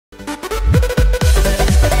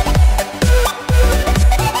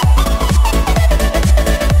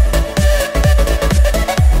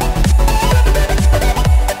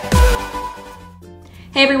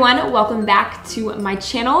welcome back to my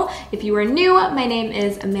channel. If you are new, my name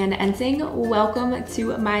is AmandaEnsing. Welcome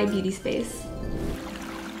to my beauty space.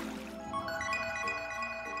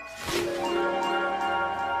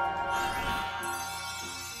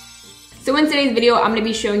 So in today's video, I'm gonna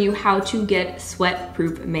be showing you how to get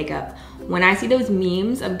sweat-proof makeup. When I see those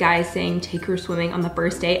memes of guys saying take her swimming on the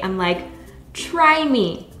first date, I'm like, try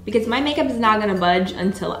me, because my makeup is not gonna budge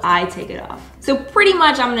until I take it off. So pretty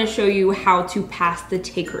much I'm gonna show you how to pass the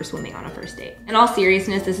take her swimming on a first date. In all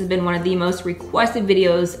seriousness, this has been one of the most requested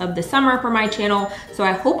videos of the summer for my channel, so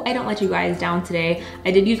I hope I don't let you guys down today.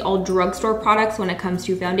 I did use all drugstore products when it comes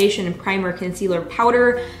to foundation and primer, concealer,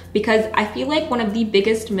 powder, because I feel like one of the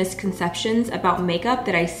biggest misconceptions about makeup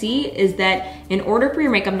that I see is that in order for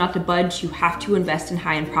your makeup not to budge, you have to invest in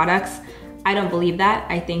high-end products. I don't believe that.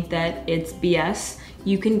 I think that it's BS.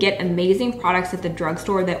 You can get amazing products at the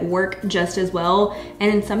drugstore that work just as well.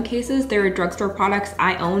 And in some cases, there are drugstore products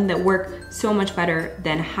I own that work so much better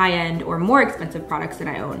than high-end or more expensive products that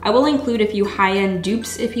I own. I will include a few high-end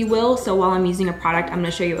dupes, if you will. So while I'm using a product, I'm gonna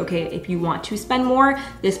show you, okay, if you want to spend more,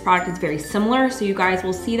 this product is very similar. So you guys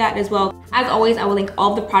will see that as well. As always, I will link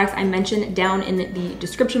all of the products I mentioned down in the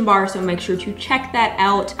description bar, so make sure to check that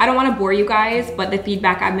out. I don't wanna bore you guys, but the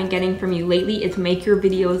feedback I've been getting from you lately is make your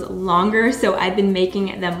videos longer. So I've been making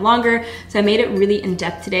them longer. So I made it really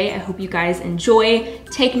in-depth today. I hope you guys enjoy.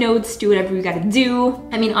 Take notes, do whatever you gotta do.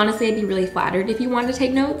 I mean, honestly, I'd be really flattered if you wanted to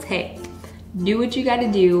take notes. Hey, do what you gotta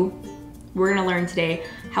do. We're gonna learn today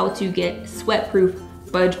how to get sweat-proof,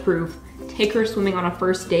 budge-proof, take her swimming on a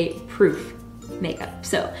first date proof makeup.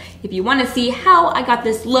 So if you wanna see how I got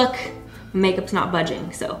this look, makeup's not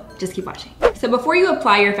budging, so just keep watching. So before you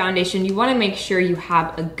apply your foundation, you wanna make sure you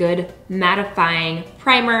have a good mattifying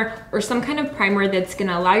primer or some kind of primer that's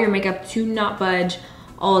gonna allow your makeup to not budge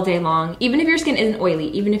all day long. Even if your skin isn't oily,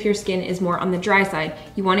 even if your skin is more on the dry side,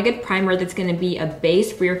 you want a good primer that's gonna be a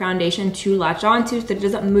base for your foundation to latch onto so that it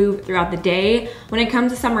doesn't move throughout the day. When it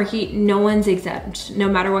comes to summer heat, no one's exempt. No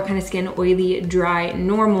matter what kind of skin, oily, dry,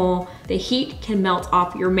 normal, the heat can melt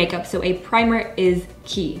off your makeup, so a primer is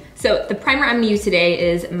key. So the primer I'm gonna use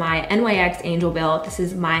today is my NYX Angel Bale. This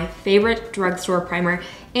is my favorite drugstore primer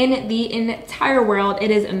in the entire world. It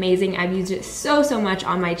is amazing. I've used it so much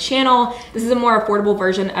on my channel. This is a more affordable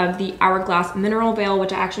version of the Hourglass Mineral Veil,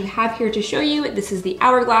 which I actually have here to show you. This is the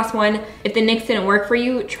Hourglass one. If the NYX didn't work for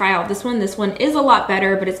you, try out this one. This one is a lot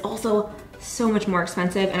better, but it's also so much more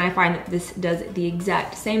expensive, and I find that this does the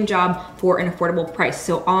exact same job for an affordable price.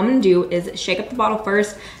 So all I'm gonna do is shake up the bottle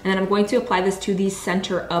first, and then I'm going to apply this to the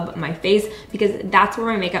center of my face because that's where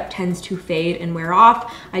my makeup tends to fade and wear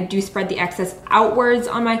off. I do spread the excess outwards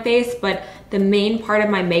on my face, but the main part of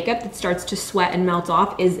my makeup that starts to sweat and melt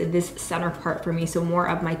off is this center part for me, so more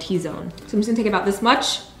of my T-zone. So I'm just gonna take about this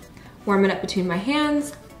much, warm it up between my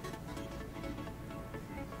hands,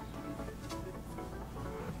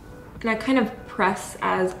 and I kind of press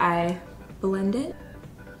as I blend it.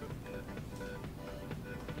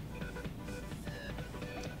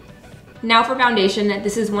 Now for foundation,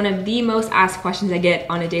 this is one of the most asked questions I get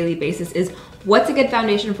on a daily basis is, what's a good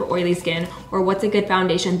foundation for oily skin, or what's a good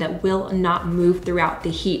foundation that will not move throughout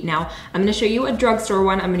the heat? Now, I'm gonna show you a drugstore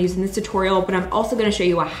one I'm gonna use in this tutorial, but I'm also gonna show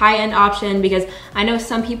you a high-end option because I know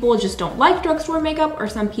some people just don't like drugstore makeup, or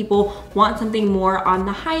some people want something more on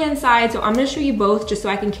the high-end side. So I'm gonna show you both just so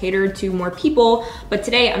I can cater to more people. But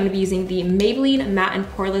today I'm gonna be using the Maybelline Matte and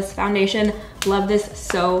Poreless Foundation. Love this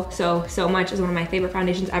so much. It's one of my favorite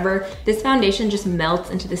foundations ever. This foundation just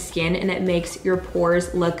melts into the skin and it makes your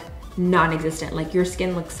pores look non-existent. Like, your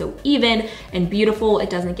skin looks so even and beautiful. It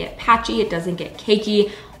doesn't get patchy, it doesn't get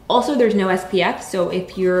cakey. Also, there's no SPF, so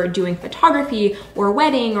if you're doing photography or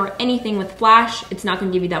wedding or anything with flash, it's not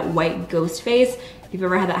gonna give you that white ghost face. If you've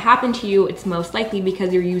ever had that happen to you, it's most likely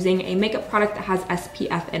because you're using a makeup product that has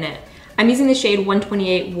SPF in it. I'm using the shade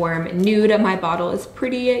 128 Warm Nude. My bottle is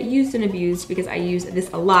pretty used and abused because I use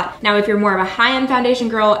this a lot. Now, if you're more of a high-end foundation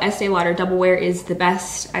girl, Estee Lauder Double Wear is the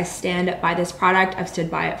best. I stand by this product. I've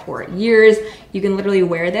stood by it for years. You can literally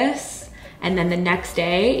wear this, and then the next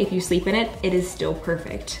day, if you sleep in it, it is still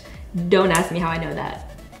perfect. Don't ask me how I know that.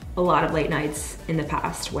 A lot of late nights in the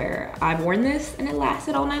past where I've worn this and it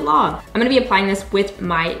lasted all night long. I'm gonna be applying this with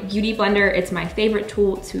my beauty blender. It's my favorite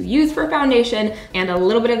tool to use for foundation, and a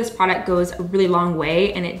little bit of this product goes a really long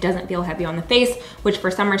way and it doesn't feel heavy on the face, which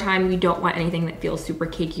for summertime, we don't want anything that feels super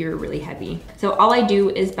cakey or really heavy. So all I do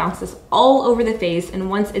is bounce this all over the face, and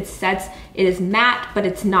once it sets, it is matte, but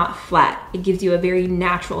it's not flat. It gives you a very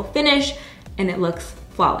natural finish and it looks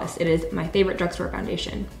flawless. It is my favorite drugstore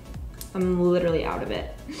foundation. I'm literally out of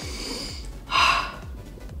it.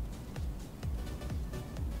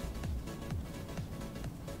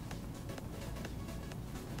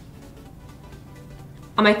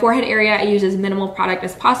 On my forehead area, I use as minimal product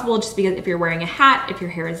as possible just because if you're wearing a hat, if your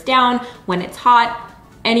hair is down, when it's hot,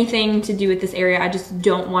 anything to do with this area, I just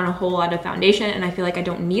don't want a whole lot of foundation, and I feel like I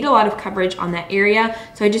don't need a lot of coverage on that area.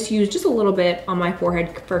 So I just use just a little bit on my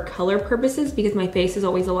forehead for color purposes because my face is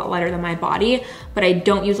always a lot lighter than my body, but I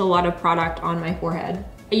don't use a lot of product on my forehead.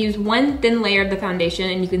 I use one thin layer of the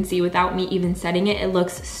foundation, and you can see without me even setting it, it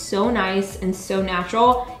looks so nice and so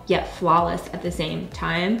natural, yet flawless at the same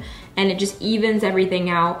time. And it just evens everything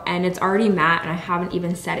out, and it's already matte and I haven't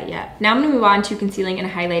even set it yet. Now I'm gonna move on to concealing and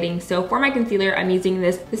highlighting. So for my concealer, I'm using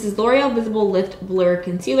this is L'Oreal Visible Lift Blur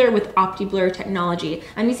Concealer with Opti Blur technology.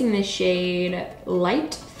 I'm using the shade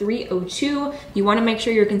Light 302. You wanna make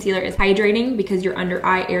sure your concealer is hydrating because your under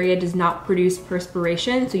eye area does not produce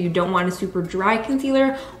perspiration. So you don't want a super dry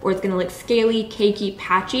concealer or it's gonna look scaly, cakey,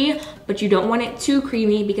 patchy, but you don't want it too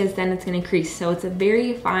creamy because then it's gonna crease. So it's a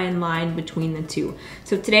very fine line between the two.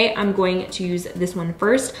 So today I'm going to use this one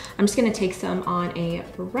first. I'm just gonna take some on a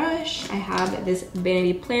brush. I have this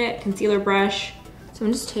Vanity Planet concealer brush. So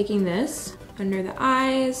I'm just taking this under the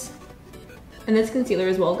eyes. And this concealer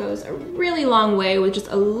as well goes a really long way with just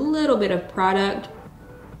a little bit of product.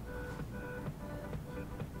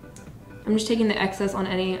 I'm just taking the excess on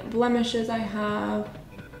any blemishes I have.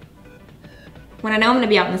 When I know I'm gonna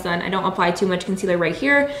be out in the sun, I don't apply too much concealer right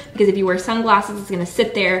here because if you wear sunglasses, it's gonna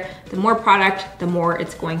sit there. The more product, the more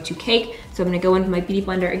it's going to cake. So I'm gonna go into my Beauty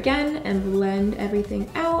Blender again and blend everything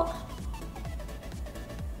out.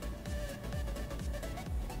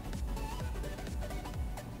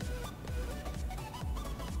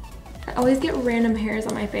 I always get random hairs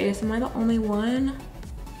on my face. Am I the only one?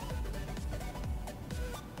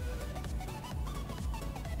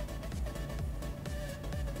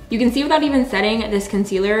 You can see without even setting this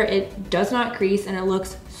concealer, it does not crease and it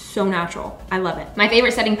looks so natural. I love it. My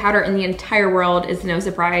favorite setting powder in the entire world is no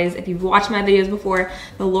surprise. If you've watched my videos before,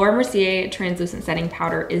 the Laura Mercier translucent setting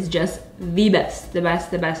powder is just the best, the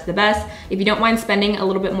best, the best, the best. If you don't mind spending a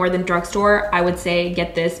little bit more than Drugstore, I would say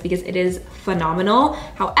get this because it is phenomenal.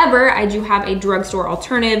 However, I do have a Drugstore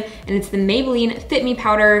alternative and it's the Maybelline Fit Me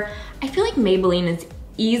powder. I feel like Maybelline is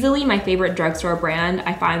easily my favorite drugstore brand.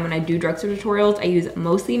 I find when I do drugstore tutorials, I use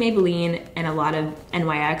mostly Maybelline and a lot of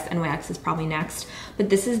NYX. NYX is probably next, but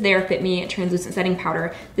this is their Fit Me translucent setting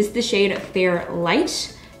powder. This is the shade Fair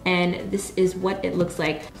Light, and this is what it looks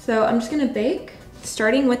like. So I'm just gonna bake,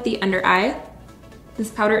 starting with the under eye.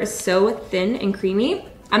 This powder is so thin and creamy.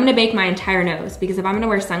 I'm gonna bake my entire nose because if I'm gonna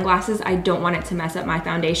wear sunglasses, I don't want it to mess up my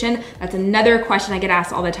foundation. That's another question I get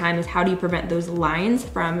asked all the time is how do you prevent those lines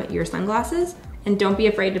from your sunglasses? And don't be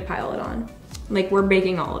afraid to pile it on. Like we're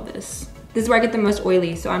baking all of this. This is where I get the most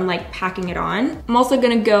oily, so I'm like packing it on. I'm also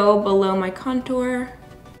gonna go below my contour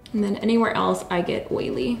and then anywhere else I get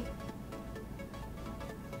oily.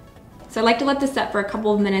 So I like to let this set for a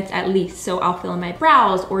couple of minutes at least, so I'll fill in my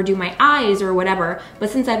brows or do my eyes or whatever. But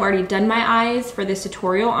since I've already done my eyes for this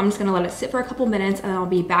tutorial, I'm just gonna let it sit for a couple minutes and then I'll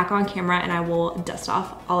be back on camera and I will dust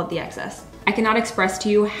off all of the excess. I cannot express to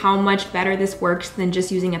you how much better this works than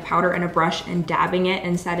just using a powder and a brush and dabbing it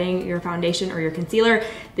and setting your foundation or your concealer.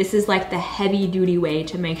 This is like the heavy duty way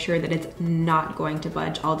to make sure that it's not going to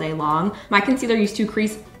budge all day long. My concealer used to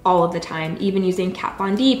crease all of the time, even using Kat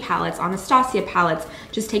Von D palettes, Anastasia palettes,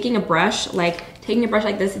 just taking a brush like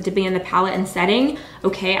this, dipping in the palette and setting,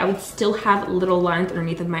 okay, I would still have little lines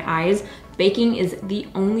underneath of my eyes. Baking is the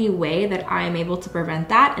only way that I am able to prevent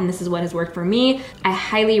that, and this is what has worked for me. I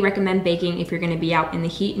highly recommend baking if you're gonna be out in the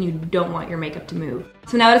heat and you don't want your makeup to move.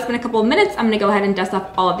 So now that it's been a couple of minutes, I'm gonna go ahead and dust off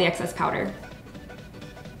all of the excess powder.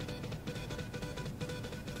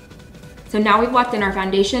 So now we've locked in our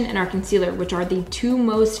foundation and our concealer, which are the two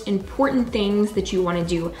most important things that you wanna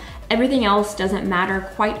do. Everything else doesn't matter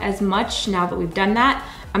quite as much now that we've done that.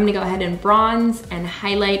 I'm gonna go ahead and bronze and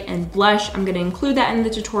highlight and blush. I'm gonna include that in the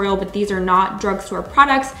tutorial, but these are not drugstore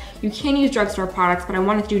products. You can use drugstore products, but I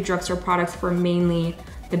wanted to do drugstore products for mainly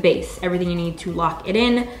the base, everything you need to lock it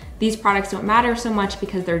in. These products don't matter so much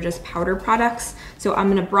because they're just powder products. So I'm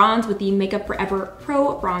gonna bronze with the Makeup Forever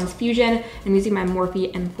Pro Bronze Fusion. I'm using my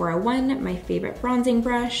Morphe M401, my favorite bronzing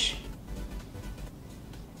brush.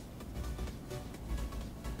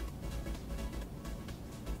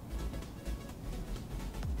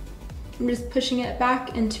 I'm just pushing it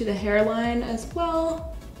back into the hairline as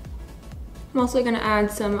well. I'm also gonna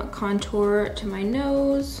add some contour to my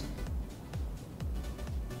nose.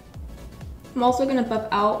 I'm also gonna buff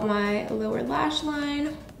out my lower lash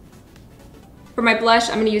line. For my blush,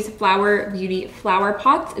 I'm gonna use Flower Beauty Flower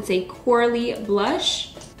Pots. It's a corally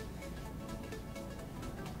blush.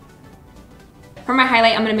 For my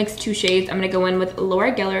highlight, I'm gonna mix 2 shades. I'm gonna go in with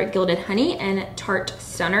Laura Geller Gilded Honey and Tarte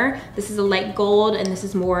Stunner. This is a light gold and this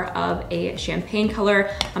is more of a champagne color.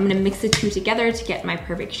 I'm gonna mix the 2 together to get my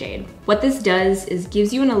perfect shade. What this does is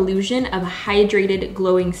gives you an illusion of hydrated,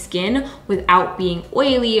 glowing skin without being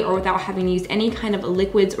oily or without having to use any kind of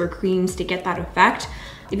liquids or creams to get that effect.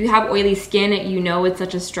 If you have oily skin, you know it's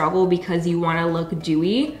such a struggle because you wanna look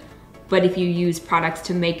dewy. But if you use products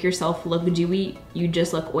to make yourself look dewy, you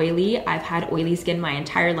just look oily. I've had oily skin my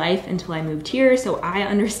entire life until I moved here, so I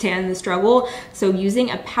understand the struggle. So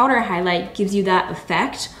using a powder highlight gives you that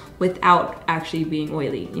effect without actually being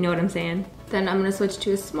oily. You know what I'm saying? Then I'm gonna switch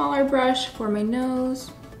to a smaller brush for my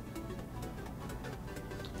nose.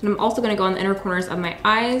 And I'm also gonna go on the inner corners of my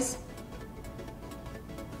eyes.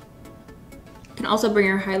 You can also bring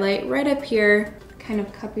your highlight right up here, kind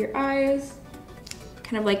of cup your eyes.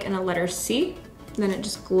 Kind of like in a letter C, and then it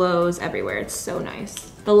just glows everywhere. It's so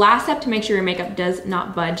nice. The last step to make sure your makeup does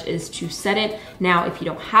not budge is to set it. Now, if you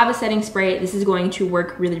don't have a setting spray, this is going to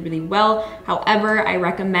work really, really well. However, I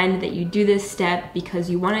recommend that you do this step because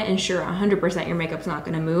you wanna ensure 100% your makeup's not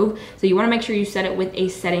gonna move. So you wanna make sure you set it with a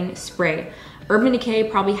setting spray. Urban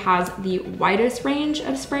Decay probably has the widest range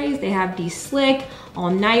of sprays. They have De-Slick, All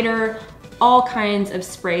Nighter, all kinds of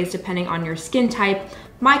sprays depending on your skin type.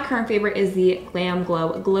 My current favorite is the Glam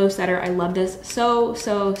Glow Glow Setter. I love this so,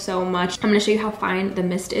 so, so much. I'm gonna show you how fine the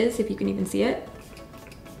mist is, if you can even see it.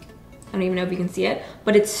 I don't even know if you can see it,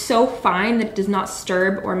 but it's so fine that it does not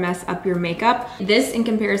disturb or mess up your makeup. This in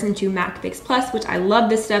comparison to MAC Fix Plus, which I love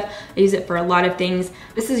this stuff. I use it for a lot of things.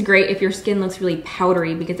 This is great if your skin looks really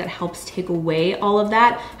powdery because it helps take away all of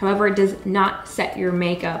that. However, it does not set your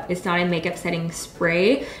makeup. It's not a makeup setting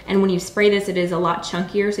spray. And when you spray this, it is a lot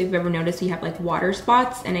chunkier. So if you've ever noticed you have like water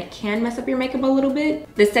spots and it can mess up your makeup a little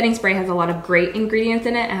bit. This setting spray has a lot of great ingredients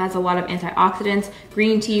in it. It has a lot of antioxidants,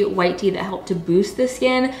 green tea, white tea that help to boost the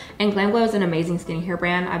skin. And Glam Glow is an amazing skincare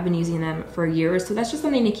brand. I've been using them for years, so that's just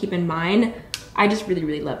something to keep in mind. I just really,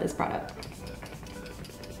 really love this product.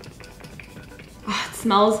 Oh, it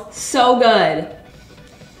smells so good.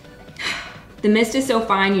 The mist is so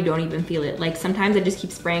fine, you don't even feel it. Like sometimes I just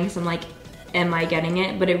keep spraying because I'm like, am I getting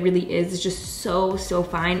it? But it really is. It's just so, so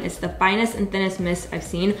fine. It's the finest and thinnest mist I've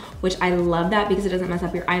seen, which I love that because it doesn't mess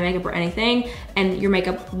up your eye makeup or anything, and your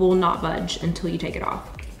makeup will not budge until you take it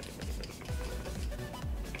off.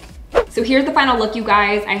 So here's the final look, you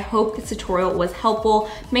guys. I hope this tutorial was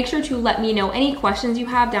helpful. Make sure to let me know any questions you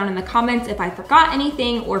have down in the comments if I forgot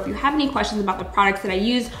anything, or if you have any questions about the products that I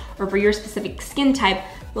use or for your specific skin type,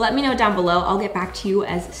 let me know down below. I'll get back to you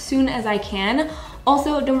as soon as I can.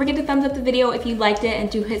 Also, don't forget to thumbs up the video if you liked it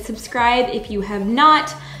and to hit subscribe if you have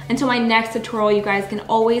not. Until my next tutorial, you guys can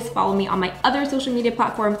always follow me on my other social media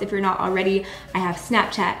platforms if you're not already. I have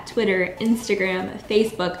Snapchat, Twitter, Instagram,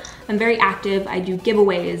 Facebook. I'm very active. I do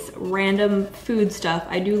giveaways, random food stuff.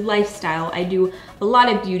 I do lifestyle. I do a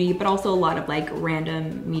lot of beauty, but also a lot of like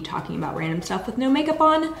random, me talking about random stuff with no makeup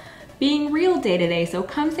on, being real day to day. So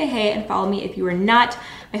come say hey and follow me if you are not.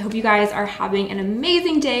 I hope you guys are having an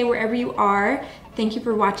amazing day wherever you are. Thank you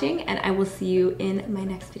for watching, and I will see you in my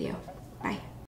next video.